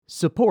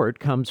Support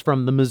comes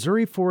from the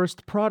Missouri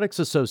Forest Products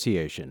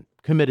Association,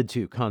 committed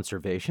to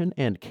conservation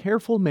and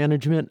careful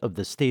management of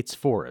the state's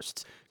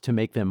forests to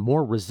make them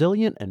more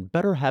resilient and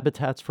better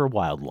habitats for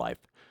wildlife.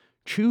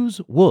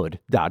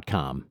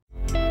 ChooseWood.com.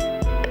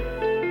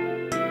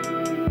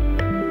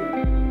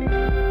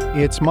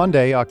 It's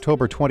Monday,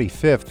 October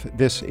 25th.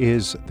 This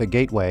is The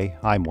Gateway.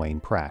 I'm Wayne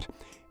Pratt.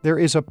 There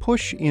is a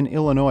push in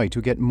Illinois to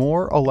get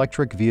more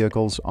electric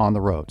vehicles on the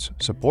roads.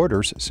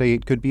 Supporters say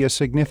it could be a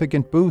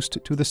significant boost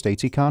to the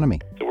state's economy.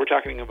 So we're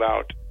talking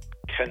about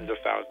tens of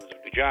thousands of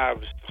new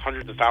jobs,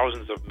 hundreds of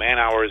thousands of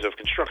man-hours of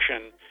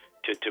construction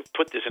to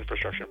put this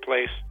infrastructure in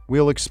place.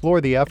 We'll explore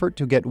the effort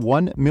to get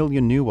 1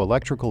 million new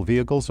electrical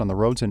vehicles on the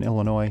roads in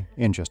Illinois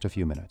in just a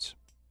few minutes.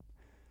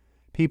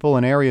 People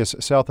in areas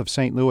south of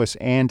St. Louis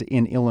and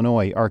in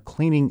Illinois are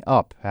cleaning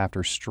up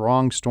after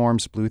strong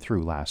storms blew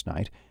through last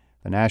night.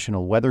 The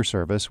National Weather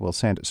Service will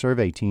send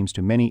survey teams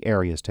to many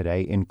areas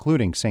today,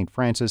 including St.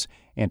 Francis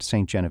and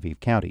St. Genevieve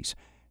counties.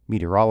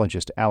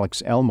 Meteorologist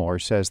Alex Elmore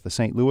says the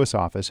St. Louis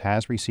office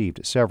has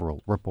received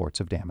several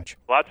reports of damage.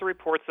 Lots of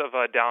reports of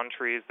downed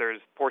trees.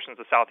 There's portions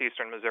of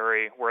southeastern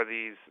Missouri where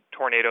these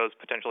tornadoes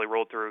potentially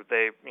rolled through.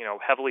 They,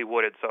 heavily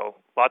wooded, so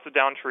lots of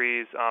downed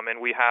trees. And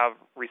we have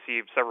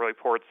received several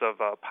reports of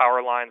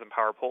power lines and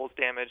power poles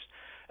damaged,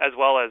 as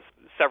well as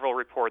several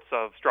reports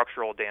of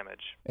structural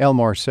damage.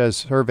 Elmore says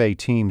survey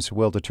teams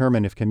will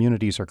determine if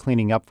communities are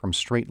cleaning up from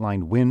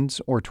straight-line winds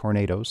or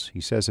tornadoes.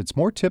 He says it's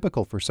more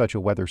typical for such a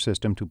weather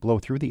system to blow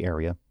through the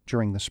area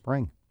during the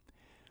spring.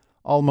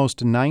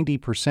 Almost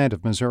 90%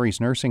 of Missouri's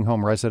nursing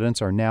home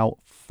residents are now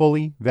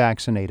fully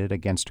vaccinated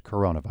against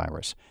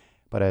coronavirus.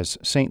 But as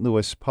St.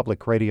 Louis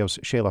Public Radio's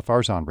Shayla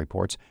Farzan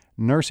reports,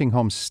 nursing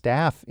home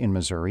staff in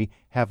Missouri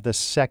have the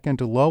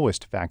second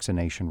lowest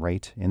vaccination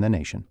rate in the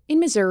nation. In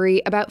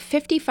Missouri, about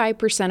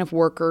 55% of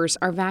workers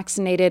are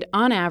vaccinated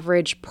on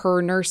average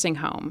per nursing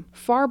home,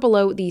 far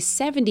below the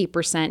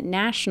 70%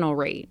 national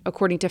rate,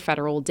 according to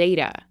federal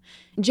data.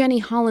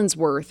 Jenny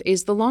Hollinsworth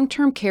is the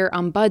long-term care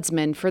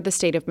ombudsman for the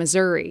state of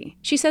Missouri.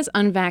 She says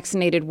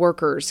unvaccinated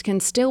workers can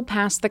still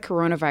pass the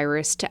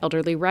coronavirus to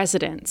elderly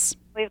residents.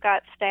 We've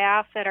got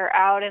staff that are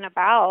out and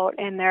about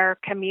in their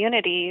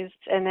communities,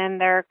 and then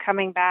they're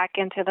coming back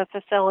into the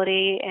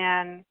facility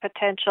and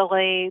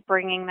potentially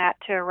bringing that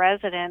to a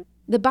resident.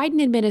 The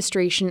Biden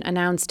administration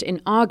announced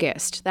in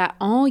August that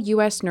all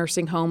U.S.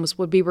 nursing homes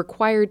would be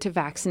required to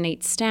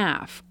vaccinate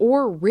staff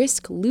or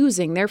risk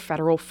losing their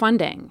federal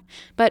funding.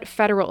 But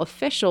federal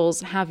officials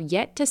have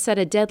yet to set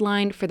a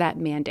deadline for that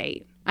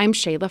mandate. I'm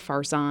Shayla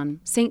Farzan,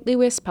 St.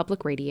 Louis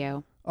Public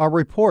Radio. A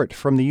report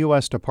from the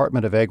U.S.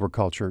 Department of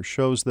Agriculture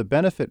shows the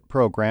benefit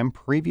program,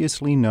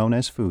 previously known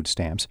as food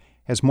stamps,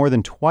 has more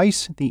than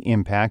twice the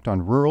impact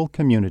on rural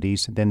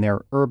communities than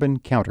their urban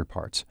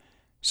counterparts.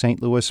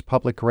 St. Louis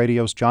Public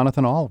Radio's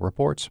Jonathan Ahl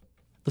reports.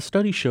 The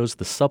study shows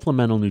the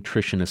Supplemental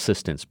Nutrition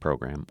Assistance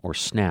Program, or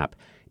SNAP,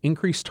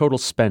 increased total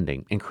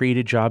spending and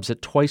created jobs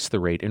at twice the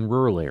rate in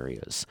rural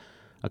areas.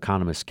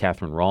 Economist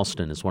Catherine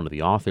Ralston is one of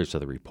the authors of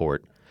the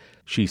report.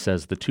 She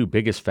says the two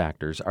biggest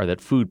factors are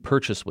that food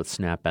purchased with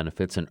SNAP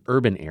benefits in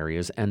urban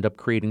areas end up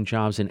creating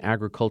jobs in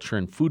agriculture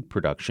and food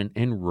production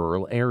in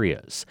rural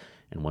areas.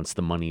 And once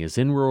the money is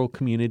in rural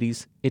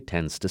communities, it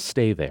tends to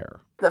stay there.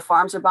 The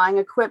farms are buying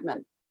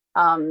equipment.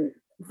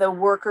 The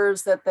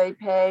workers that they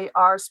pay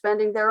are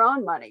spending their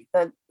own money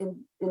that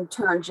in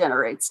turn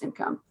generates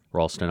income.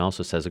 Ralston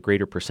also says a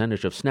greater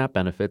percentage of SNAP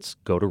benefits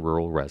go to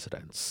rural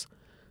residents.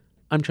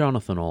 I'm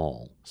Jonathan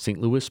Ahl, St.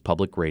 Louis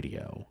Public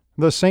Radio.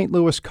 The St.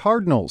 Louis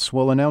Cardinals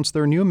will announce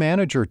their new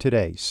manager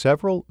today.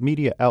 Several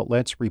media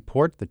outlets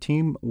report the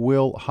team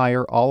will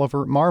hire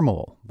Oliver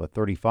Marmol. The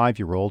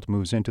 35-year-old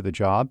moves into the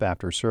job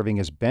after serving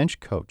as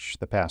bench coach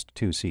the past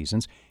 2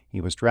 seasons.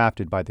 He was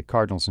drafted by the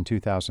Cardinals in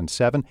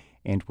 2007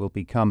 and will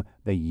become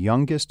the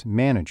youngest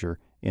manager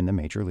in the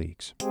major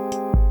leagues.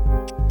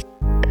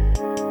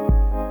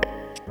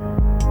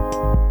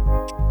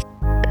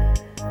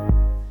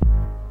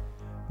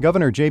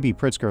 Governor J.B.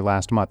 Pritzker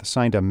last month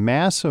signed a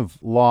massive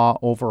law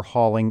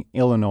overhauling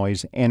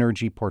Illinois'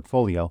 energy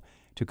portfolio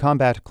to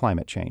combat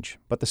climate change.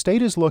 But the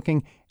state is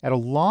looking at a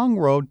long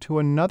road to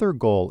another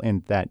goal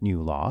in that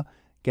new law,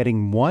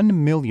 getting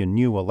 1 million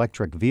new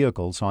electric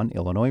vehicles on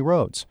Illinois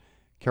roads.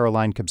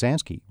 Caroline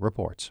Kobzanski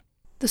reports.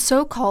 The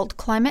so-called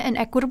Climate and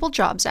Equitable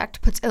Jobs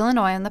Act puts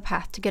Illinois on the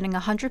path to getting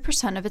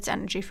 100% of its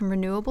energy from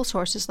renewable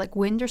sources like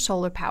wind or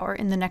solar power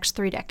in the next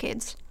 3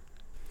 decades.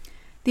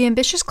 The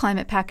ambitious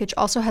climate package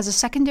also has a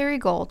secondary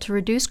goal to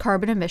reduce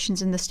carbon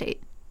emissions in the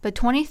state. By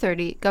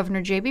 2030,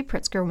 Governor J.B.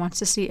 Pritzker wants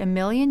to see 1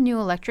 million new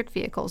electric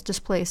vehicles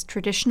displace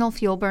traditional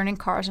fuel-burning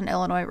cars on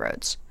Illinois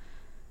roads.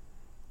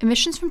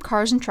 Emissions from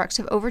cars and trucks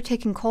have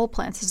overtaken coal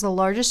plants as the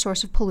largest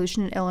source of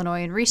pollution in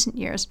Illinois in recent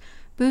years,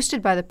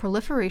 boosted by the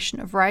proliferation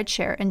of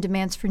rideshare and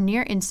demands for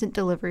near-instant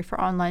delivery for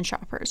online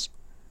shoppers.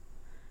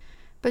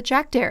 But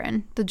Jack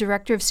Darren, the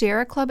director of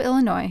Sierra Club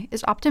Illinois,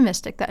 is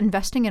optimistic that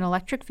investing in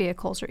electric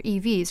vehicles, or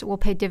EVs, will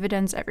pay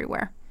dividends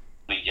everywhere.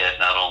 We get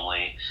not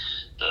only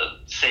the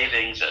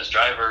savings as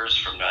drivers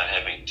from not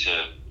having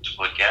to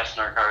put gas in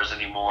our cars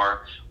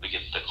anymore. We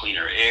get the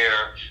cleaner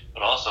air,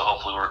 but also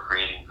hopefully we're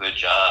creating good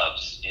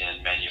jobs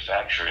in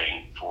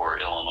manufacturing for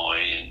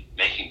Illinois and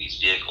making these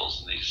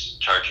vehicles and these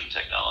charging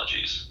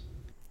technologies.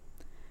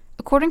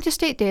 According to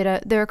state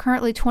data, there are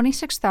currently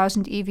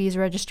 26,000 EVs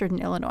registered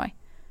in Illinois.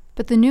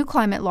 But the new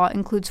climate law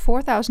includes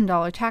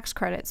 $4,000 tax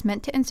credits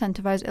meant to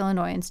incentivize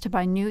Illinoisans to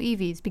buy new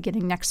EVs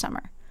beginning next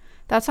summer.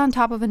 That's on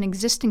top of an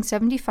existing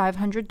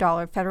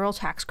 $7,500 federal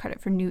tax credit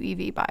for new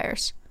EV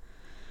buyers.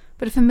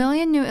 But if 1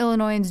 million new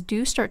Illinoisans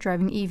do start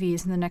driving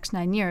EVs in the next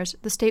 9 years,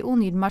 the state will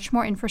need much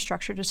more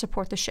infrastructure to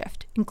support the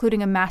shift,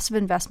 including a massive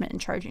investment in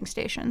charging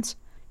stations.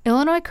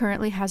 Illinois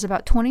currently has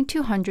about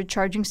 2,200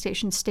 charging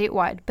stations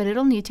statewide, but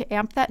it'll need to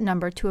amp that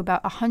number to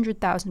about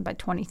 100,000 by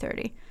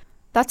 2030.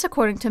 That's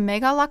according to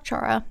Megha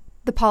Lakchara,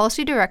 the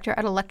policy director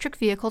at electric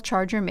vehicle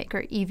charger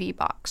maker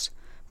EVbox.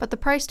 But the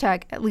price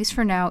tag, at least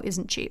for now,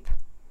 isn't cheap.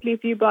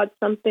 If you bought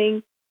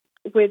something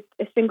with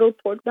a single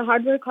port, the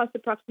hardware costs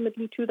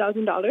approximately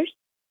 $2,000.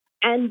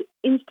 And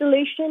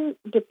installation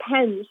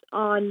depends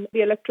on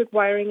the electric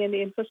wiring and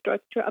the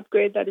infrastructure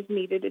upgrade that is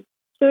needed.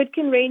 So it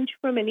can range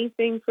from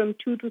anything from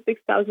 $2,000 to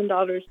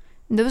 $6,000.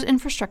 Those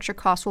infrastructure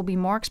costs will be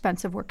more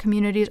expensive where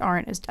communities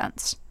aren't as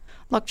dense.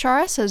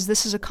 Lakchara says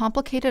this is a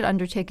complicated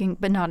undertaking,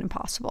 but not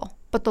impossible.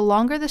 But the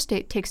longer the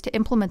state takes to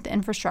implement the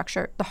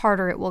infrastructure, the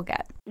harder it will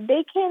get.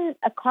 They can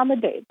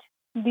accommodate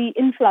the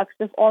influx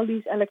of all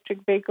these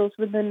electric vehicles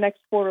within the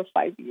next 4 or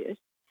 5 years.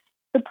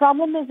 The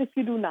problem is if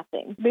you do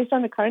nothing. Based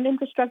on the current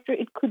infrastructure,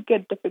 it could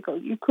get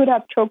difficult. You could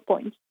have choke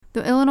points.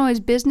 Though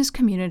Illinois' business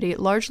community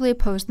largely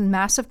opposed the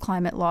massive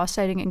climate law,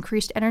 citing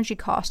increased energy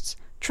costs,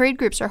 trade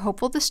groups are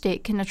hopeful the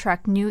state can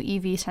attract new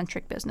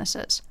EV-centric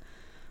businesses.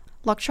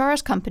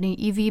 Lakchara's company,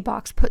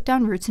 EVbox, put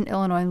down roots in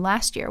Illinois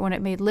last year when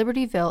it made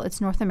Libertyville its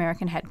North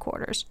American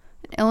headquarters.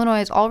 And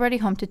Illinois is already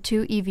home to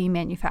 2 EV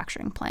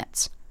manufacturing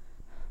plants.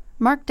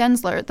 Mark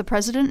Denzler, the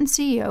president and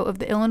CEO of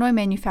the Illinois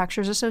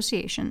Manufacturers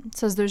Association,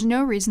 says there's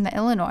no reason that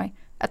Illinois,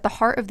 at the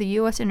heart of the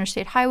U.S.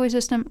 interstate highway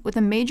system, with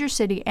a major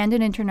city and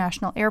an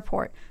international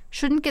airport,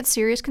 shouldn't get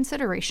serious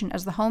consideration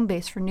as the home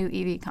base for new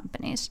EV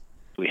companies.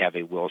 We have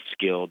a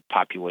well-skilled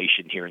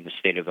population here in the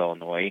state of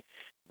Illinois.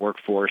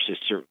 Workforce is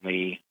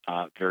certainly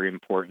very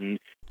important.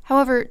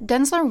 However,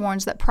 Denzler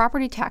warns that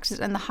property taxes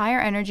and the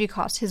higher energy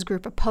costs his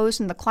group opposed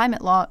in the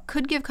climate law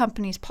could give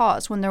companies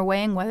pause when they're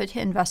weighing whether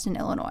to invest in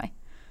Illinois.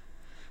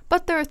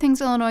 But there are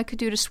things Illinois could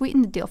do to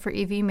sweeten the deal for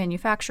EV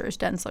manufacturers,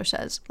 Denzler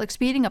says, like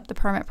speeding up the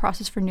permit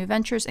process for new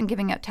ventures and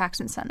giving out tax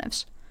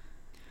incentives.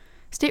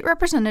 State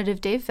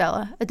Representative Dave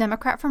Vela, a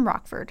Democrat from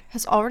Rockford,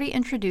 has already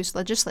introduced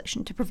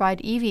legislation to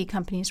provide EV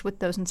companies with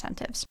those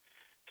incentives.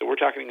 So we're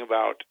talking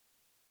about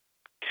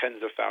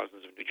tens of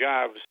thousands of new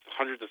jobs,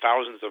 hundreds of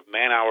thousands of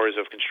man-hours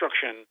of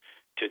construction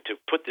to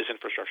put this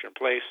infrastructure in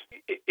place.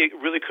 It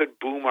really could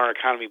boom our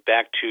economy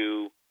back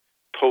to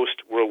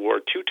post-World War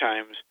II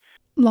times.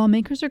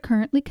 Lawmakers are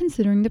currently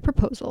considering the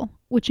proposal,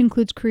 which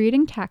includes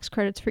creating tax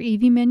credits for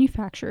EV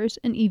manufacturers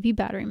and EV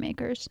battery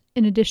makers,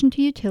 in addition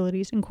to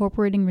utilities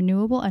incorporating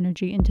renewable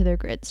energy into their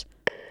grids.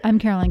 I'm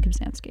Caroline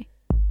Kubsansky.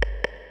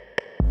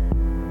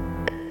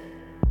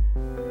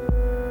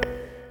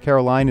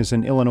 Caroline is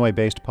an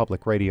Illinois-based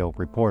public radio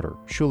reporter.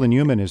 Shula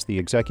Newman is the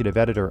executive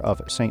editor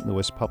of St.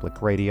 Louis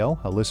Public Radio,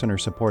 a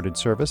listener-supported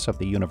service of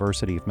the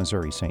University of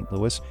Missouri-St.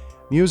 Louis.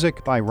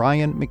 Music by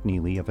Ryan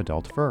McNeely of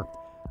Adult Fur.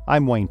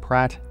 I'm Wayne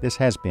Pratt. This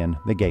has been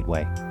The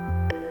Gateway.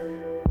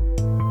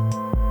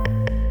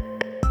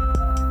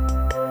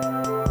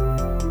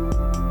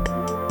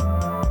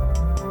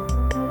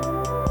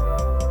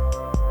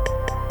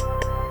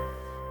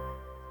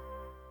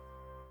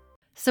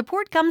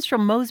 Support comes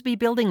from Mosby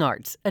Building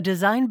Arts, a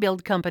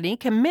design-build company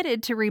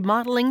committed to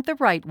remodeling the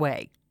right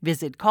way.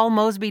 Visit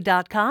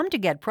callmosby.com to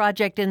get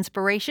project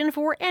inspiration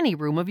for any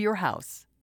room of your house.